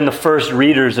would have been the first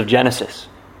readers of Genesis,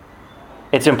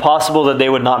 it's impossible that they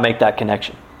would not make that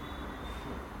connection.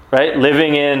 Right?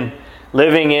 Living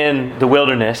in the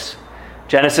wilderness,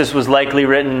 Genesis was likely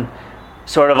written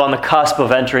sort of on the cusp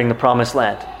of entering the promised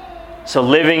land. So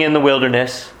living in the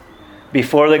wilderness,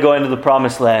 before they go into the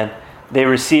promised land, they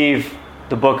receive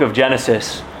the book of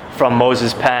Genesis from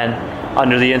Moses' pen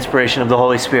under the inspiration of the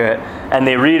Holy Spirit, and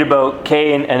they read about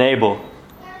Cain and Abel.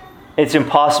 It's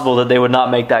impossible that they would not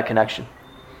make that connection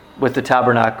with the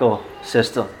tabernacle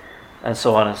system, and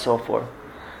so on and so forth.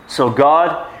 So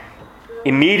God,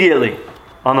 immediately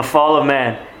on the fall of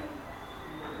man,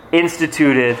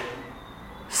 instituted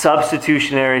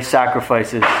substitutionary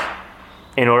sacrifices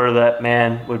in order that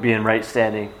man would be in right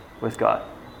standing with God.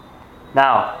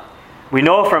 Now, we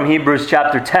know from Hebrews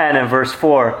chapter 10 and verse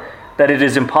 4 that it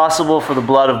is impossible for the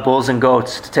blood of bulls and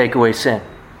goats to take away sin.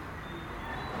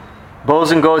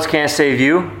 Bulls and goats can't save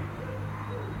you.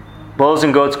 Bulls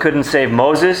and goats couldn't save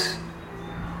Moses.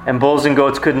 And bulls and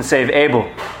goats couldn't save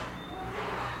Abel.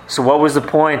 So what was the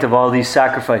point of all these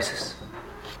sacrifices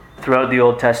throughout the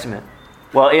Old Testament?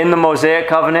 Well, in the Mosaic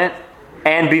covenant,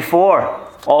 and before,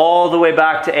 all the way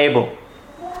back to Abel.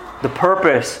 The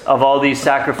purpose of all these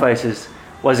sacrifices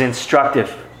was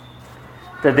instructive.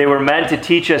 That they were meant to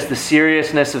teach us the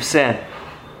seriousness of sin.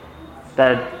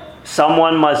 That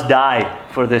someone must die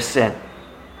for this sin.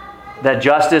 That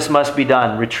justice must be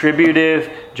done.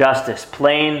 Retributive justice.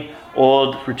 Plain,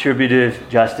 old, retributive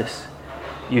justice.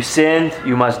 You sinned,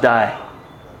 you must die.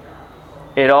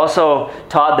 It also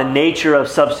taught the nature of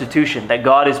substitution. That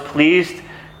God is pleased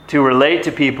to relate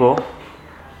to people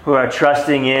who are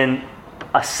trusting in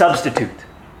a substitute.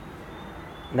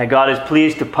 And that God is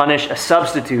pleased to punish a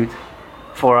substitute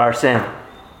for our sin.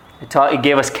 It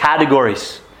gave us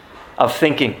categories of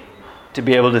thinking to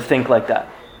be able to think like that.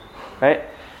 Right?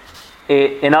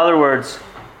 In other words,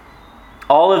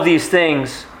 all of these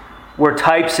things were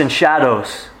types and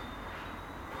shadows,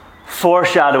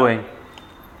 foreshadowing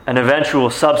an eventual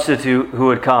substitute who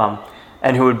would come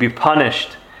and who would be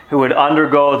punished, who would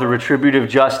undergo the retributive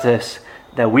justice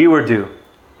that we were due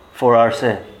for our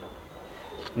sin,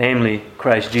 namely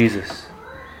Christ Jesus.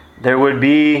 There would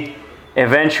be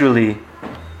eventually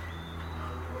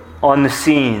on the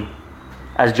scene,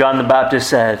 as John the Baptist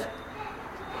said,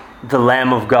 the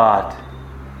Lamb of God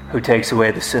who takes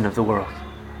away the sin of the world.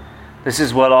 This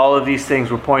is what all of these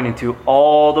things were pointing to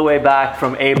all the way back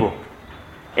from Abel.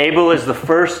 Abel is the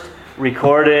first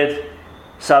recorded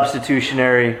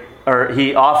substitutionary,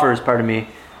 he offers,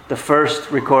 the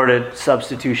first recorded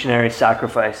substitutionary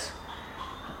sacrifice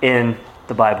in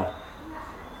the Bible.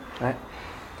 Right?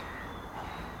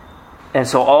 And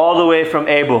so all the way from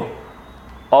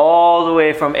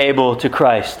Abel to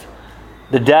Christ,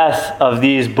 the death of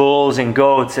these bulls and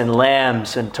goats and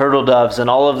lambs and turtle doves and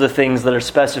all of the things that are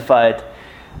specified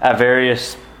at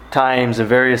various times and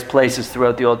various places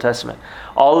throughout the Old Testament.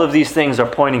 All of these things are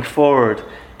pointing forward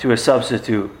to a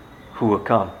substitute who will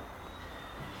come.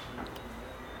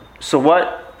 So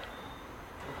what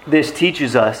this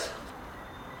teaches us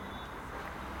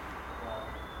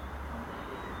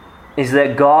is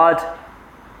that God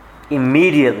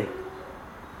immediately,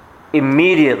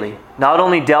 not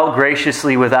only dealt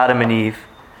graciously with Adam and Eve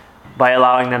by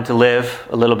allowing them to live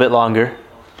a little bit longer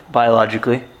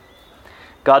biologically.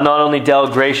 God not only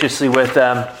dealt graciously with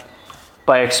them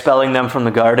by expelling them from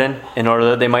the garden in order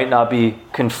that they might not be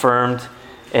confirmed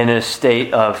in a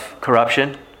state of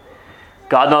corruption.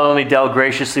 God not only dealt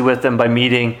graciously with them by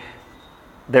meeting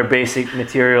their basic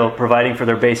material, providing for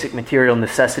their basic material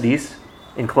necessities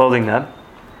in clothing them.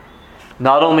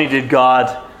 Not only did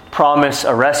God promise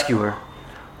a rescuer,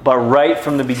 but right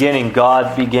from the beginning,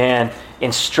 God began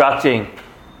instructing,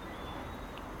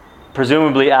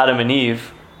 presumably Adam and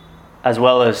Eve, as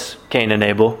well as Cain and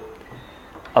Abel,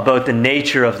 about the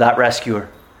nature of that rescuer,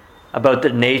 about the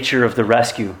nature of the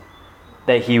rescue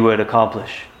that he would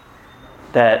accomplish.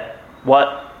 That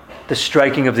what the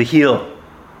striking of the heel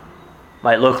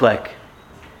might look like.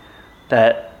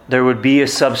 That there would be a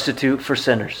substitute for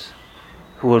sinners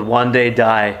who would one day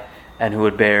die and who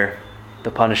would bear the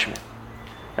punishment.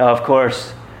 Now, of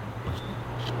course,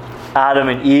 Adam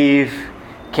and Eve,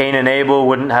 Cain and Abel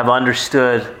wouldn't have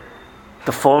understood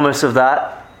the fullness of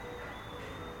that,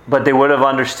 but they would have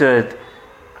understood,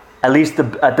 at least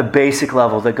at the basic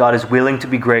level, that God is willing to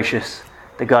be gracious,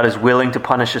 that God is willing to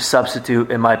punish a substitute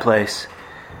in my place,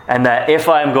 and that if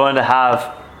I am going to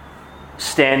have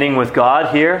standing with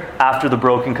God here after the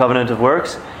broken covenant of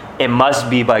works, it must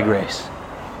be by grace.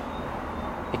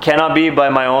 It cannot be by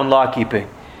my own law keeping.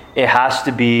 It has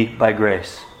to be by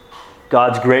grace.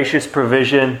 God's gracious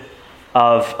provision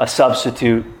of a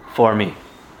substitute for me.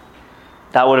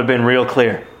 That would have been real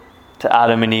clear to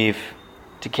Adam and Eve,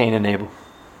 to Cain and Abel.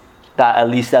 That, at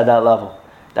least at that level,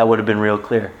 that would have been real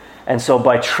clear. And so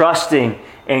by trusting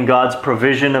in God's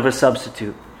provision of a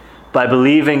substitute, by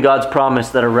believing God's promise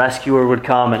that a rescuer would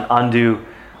come and undo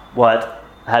what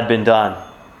had been done,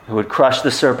 who would crush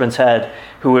the serpent's head,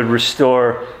 who would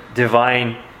restore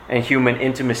divine and human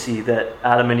intimacy that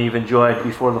Adam and Eve enjoyed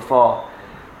before the fall,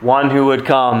 one who would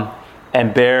come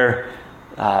and bear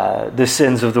the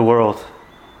sins of the world.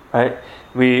 Right?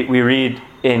 We read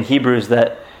in Hebrews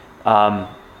that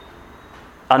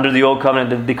under the old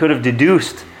covenant, they could have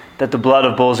deduced that the blood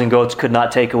of bulls and goats could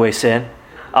not take away sin.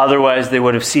 Otherwise, they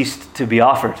would have ceased to be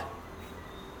offered.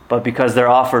 But because they're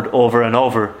offered over and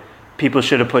over, people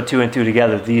should have put two and two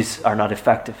together. These are not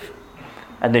effective.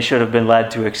 And they should have been led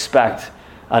to expect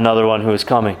another one who is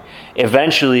coming.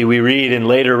 Eventually, we read in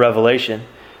later Revelation,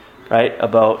 right,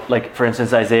 about, like, for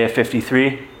instance, Isaiah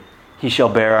 53, he shall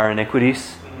bear our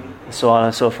iniquities, and so on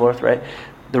and so forth, right?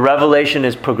 The revelation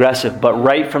is progressive, but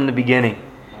right from the beginning,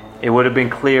 it would have been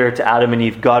clear to Adam and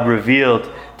Eve, God revealed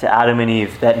to Adam and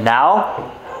Eve that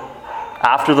now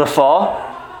After the fall,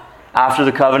 after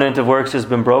the covenant of works has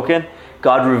been broken,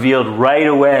 God revealed right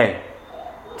away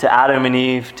to Adam and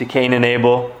Eve, to Cain and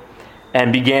Abel,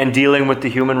 and began dealing with the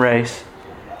human race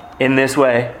in this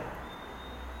way.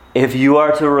 If you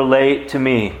are to relate to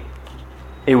me,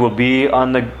 it will be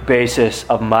on the basis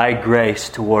of my grace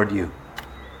toward you.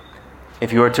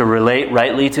 If you are to relate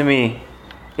rightly to me,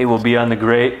 it will be on the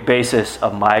great basis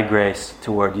of my grace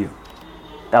toward you.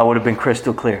 That would have been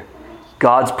crystal clear.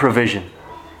 God's provision,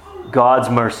 God's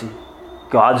mercy,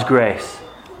 God's grace,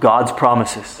 God's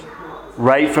promises.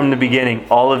 Right from the beginning,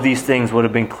 all of these things would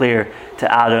have been clear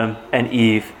to Adam and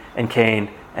Eve and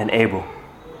Cain and Abel.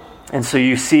 And so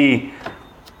you see,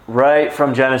 right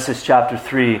from Genesis chapter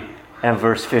 3 and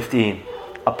verse 15,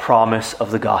 a promise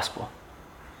of the gospel.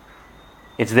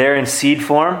 It's there in seed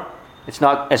form. It's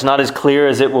not as clear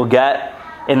as it will get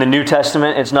in the New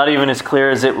Testament. It's not even as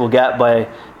clear as it will get by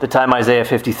the time Isaiah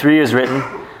 53 is written,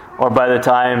 or by the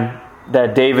time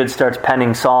that David starts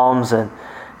penning Psalms and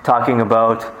talking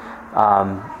about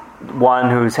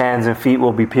one whose hands and feet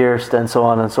will be pierced, and so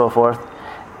on and so forth.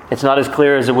 It's not as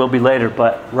clear as it will be later,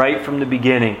 but right from the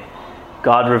beginning,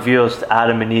 God reveals to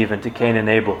Adam and Eve and to Cain and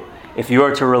Abel, if you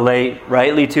are to relate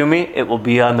rightly to me, it will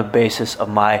be on the basis of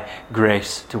my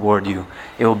grace toward you.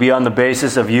 It will be on the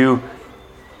basis of you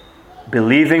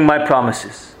believing my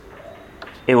promises.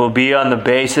 It will be on the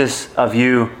basis of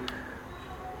you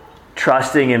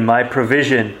trusting in my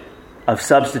provision of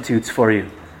substitutes for you,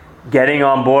 getting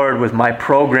on board with my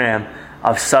program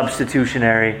of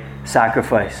substitutionary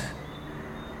sacrifice.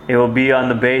 It will be on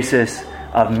the basis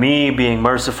of me being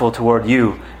merciful toward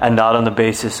you and not on the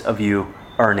basis of you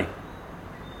earning.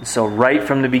 So right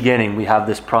from the beginning, we have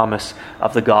this promise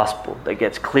of the gospel that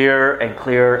gets clearer and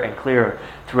clearer and clearer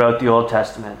throughout the Old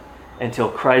Testament until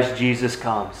Christ Jesus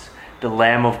comes, the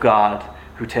Lamb of God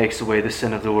who takes away the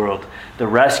sin of the world, the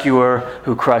rescuer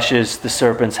who crushes the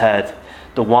serpent's head,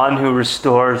 the one who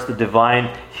restores the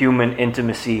divine human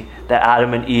intimacy that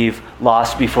Adam and Eve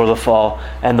lost before the fall,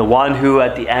 and the one who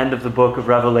at the end of the book of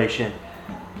Revelation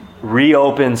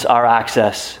reopens our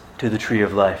access to the tree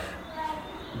of life.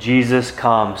 Jesus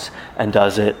comes and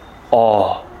does it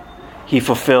all. He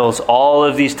fulfills all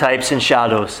of these types and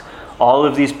shadows, all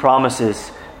of these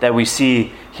promises that we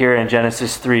see here in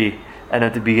Genesis 3 and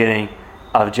at the beginning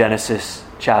of Genesis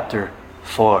chapter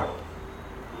 4.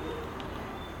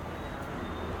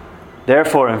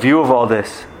 Therefore, in view of all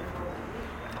this,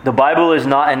 the Bible is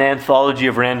not an anthology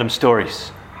of random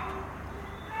stories,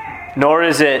 nor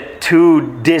is it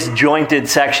two disjointed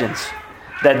sections.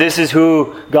 That this is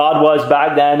who God was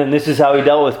back then, and this is how he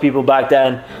dealt with people back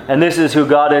then, and this is who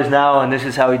God is now, and this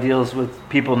is how he deals with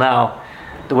people now.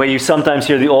 The way you sometimes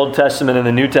hear the Old Testament and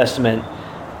the New Testament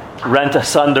rent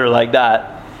asunder like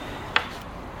that.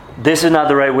 This is not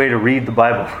the right way to read the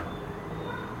Bible.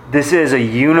 This is a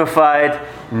unified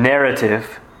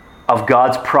narrative of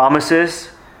God's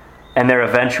promises and their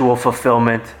eventual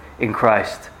fulfillment in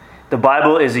Christ. The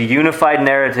Bible is a unified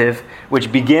narrative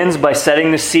which begins by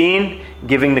setting the scene,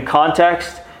 giving the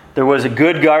context. There was a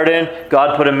good garden.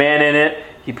 God put a man in it.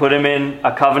 He put him in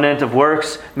a covenant of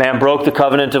works. Man broke the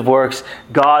covenant of works.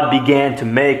 God began to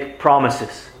make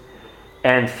promises.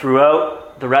 And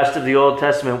throughout the rest of the Old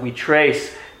Testament, we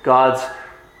trace God's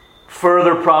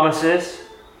further promises.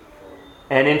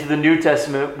 And into the New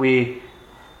Testament, we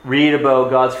read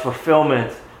about God's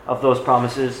fulfillment of those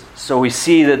promises. So we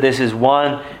see that this is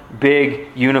one big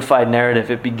unified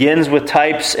narrative. It begins with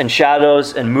types and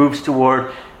shadows and moves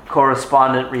toward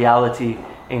correspondent reality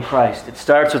in Christ. It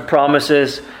starts with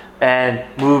promises and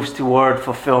moves toward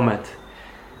fulfillment.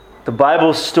 The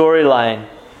Bible's storyline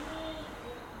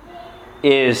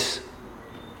is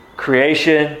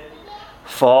creation,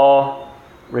 fall,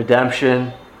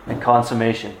 redemption, and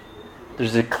consummation.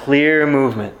 There's a clear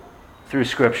movement through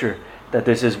Scripture that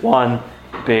this is one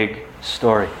big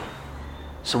story.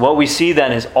 So what we see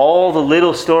then is all the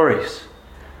little stories,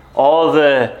 all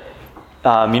the,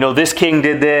 this king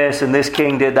did this, and this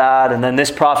king did that, and then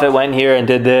this prophet went here and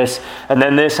did this, and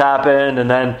then this happened, and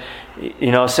then,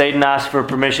 Satan asked for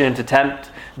permission to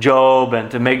tempt Job and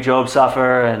to make Job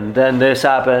suffer, and then this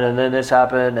happened, and then this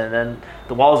happened, and then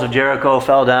the walls of Jericho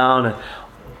fell down. And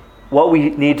what we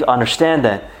need to understand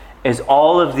then is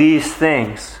all of these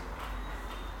things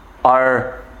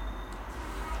are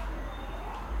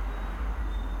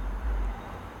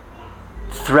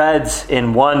threads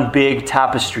in one big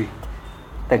tapestry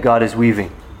that God is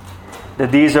weaving.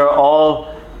 That these are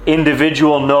all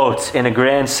individual notes in a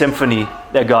grand symphony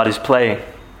that God is playing.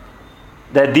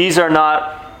 That these are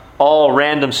not all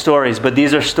random stories, but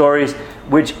these are stories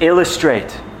which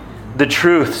illustrate the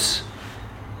truths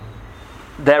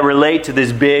that relate to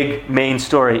this big main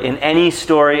story. In any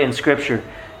story in Scripture,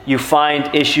 you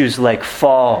find issues like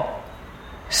fall,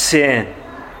 sin,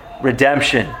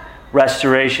 redemption,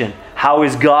 restoration. How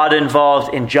is God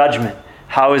involved in judgment?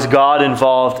 How is God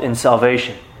involved in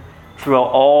salvation?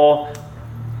 Throughout all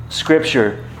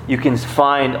Scripture, you can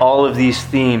find all of these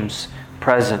themes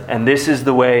present. And this is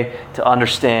the way to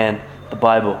understand the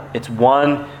Bible. It's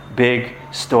one big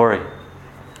story.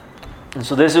 And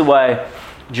so this is why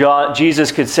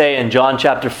Jesus could say in John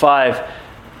chapter 5,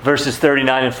 verses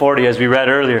 39 and 40, as we read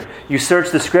earlier, you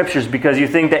search the Scriptures because you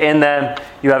think that in them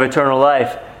you have eternal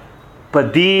life.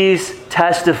 But these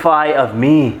testify of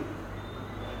me.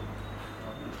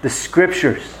 The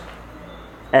Scriptures,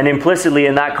 and implicitly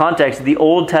in that context, the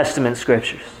Old Testament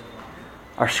Scriptures,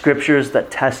 are Scriptures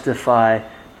that testify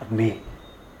of me.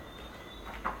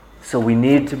 So we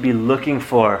need to be looking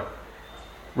for,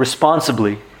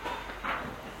 responsibly,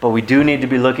 but we do need to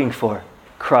be looking for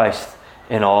Christ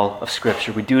in all of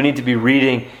Scripture. We do need to be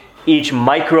reading each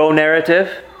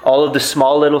micro-narrative, all of the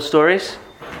small little stories,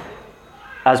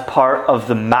 as part of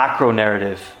the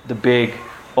macro-narrative, the big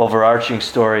overarching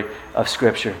story of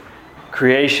Scripture.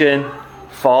 Creation,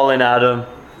 fall in Adam,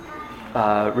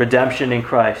 redemption in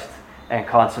Christ, and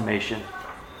consummation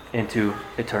into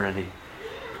eternity.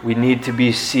 We need to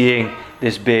be seeing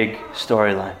this big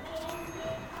storyline.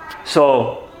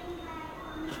 So,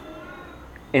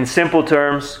 in simple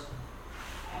terms,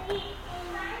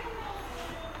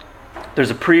 there's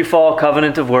a pre-fall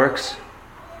covenant of works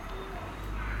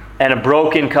and a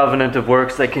broken covenant of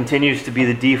works that continues to be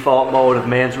the default mode of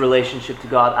man's relationship to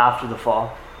God after the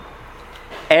fall.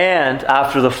 And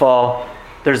after the fall,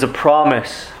 there's a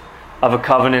promise of a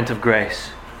covenant of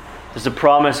grace. There's a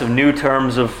promise of new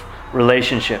terms of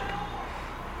relationship,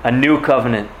 a new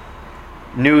covenant,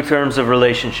 new terms of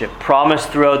relationship, promised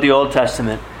throughout the Old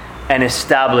Testament and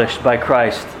established by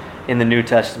Christ in the New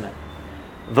Testament.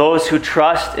 Those who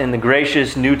trust in the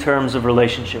gracious new terms of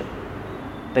relationship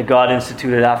that God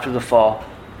instituted after the fall,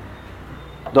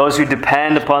 those who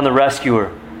depend upon the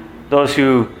rescuer, those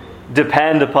who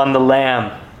depend upon the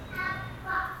Lamb,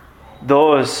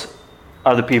 those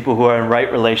are the people who are in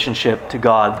right relationship to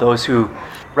God. Those who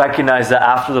recognize that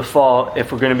after the fall,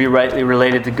 if we're going to be rightly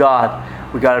related to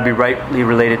God, we got to be rightly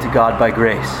related to God by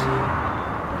grace.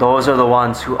 Those are the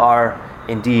ones who are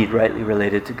indeed rightly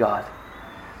related to God.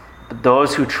 But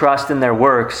those who trust in their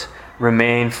works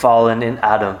remain fallen in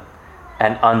Adam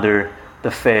and under the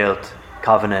failed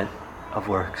covenant of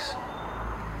works.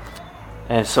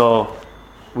 And so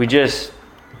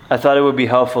I thought it would be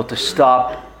helpful to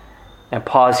stop and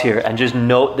pause here and just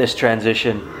note this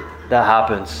transition that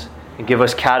happens and give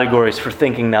us categories for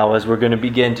thinking now as we're going to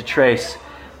begin to trace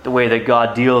the way that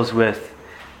God deals with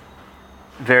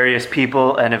various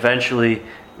people and eventually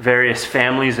various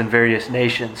families and various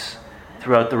nations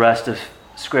throughout the rest of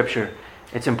Scripture.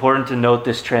 It's important to note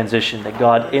this transition that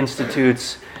God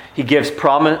institutes, He gives a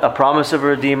promise of a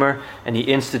Redeemer, and He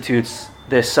institutes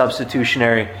this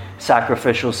substitutionary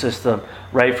sacrificial system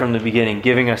right from the beginning,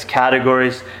 giving us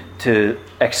categories to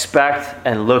expect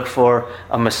and look for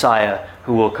a Messiah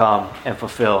who will come and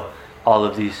fulfill all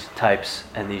of these types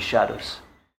and these shadows.